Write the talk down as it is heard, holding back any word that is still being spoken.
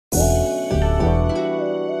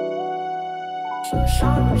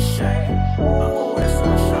sunshine with shade. I'm with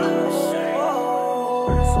sunshine with shade.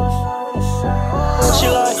 She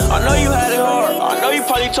like, I know you had it hard. I know you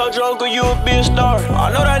probably told your uncle you would be a star.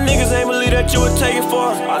 I know that niggas ain't believe that you would take it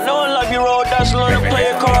far. I know in life you roll dice and learn to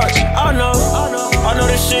play your cards. I know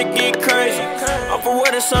this shit get crazy. I'm from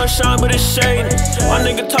where the sunshine, but it's shady. My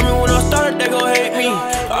nigga told me when I started they gon' hate me.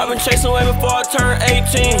 I've been chasing way before I turned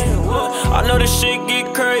 18. I know this shit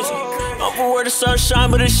get crazy. I'm from where the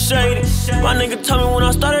sunshine, but it's shady. My nigga told me when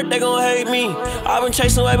I started they gon' hate me. I've been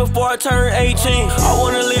chasing way before I turned 18. I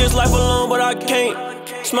wanna leave this life alone, but I can't.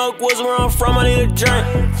 Smoke was where I'm from, I need a drink.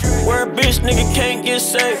 Where a bitch nigga can't get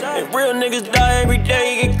saved. And real niggas die every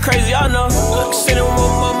day, it get crazy, I know. Look, sitting with my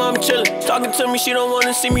mama, I'm chillin'. Talking to me, she don't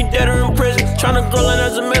wanna see me dead or in prison. Tryna grow and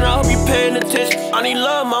as a man, I hope you paying attention. I need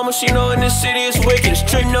love, mama, she know in this city it's wicked.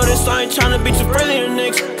 Street know this, I ain't tryna be too friendly to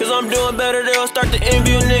niggas. Cause I'm doing better, they'll start to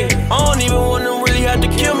envy a nigga. I don't even want them really have to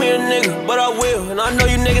kill me a nigga. But I will, and I know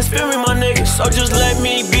you niggas feel me, my nigga. So just let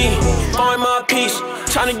me be, find my peace.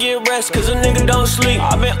 Tryna get rest, cause a nigga don't sleep.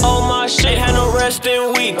 I been on my shit, had no rest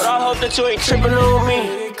in weeks. But I hope that you ain't tripping on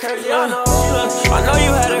me. I know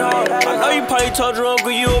you had it hard. I know you probably told your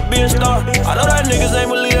uncle you would be a star. I know that niggas ain't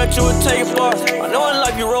believe that you would take it far. I know in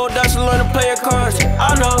life you roll dice and learn to play your cards.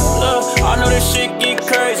 I know this shit get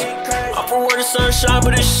crazy. I'm from where the sunshine,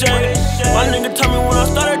 but it's shady. My nigga told me when I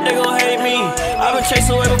started they gon' hate me. I've been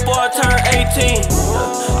chasing way before I turned 18.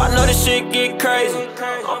 I know this shit get crazy.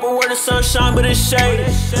 I'm from where the sunshine, but it's shady.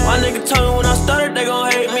 My nigga told me when I started they gon'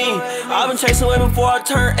 hate me. I've been chasing way before I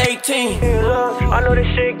turned 18. I know this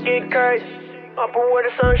shit get crazy. I'm from where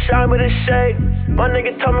the sunshine, but it's shady. My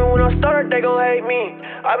nigga told me when I started they gon' hate me.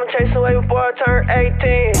 I've been chasing way before I turned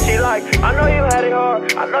 18. She like, I know you had it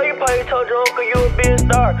hard. I know you probably told your uncle you would be a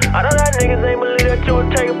star. I know that niggas ain't believe that you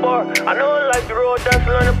would take it far. I know in life you roll dice and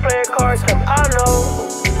learn to play cards. Cause I know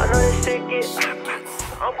this shit get.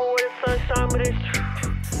 I'm from where the sunshine, but it's true.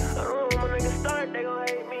 I know when my niggas started they gon'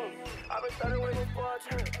 hate me. I've been started way before I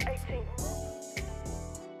turned 18.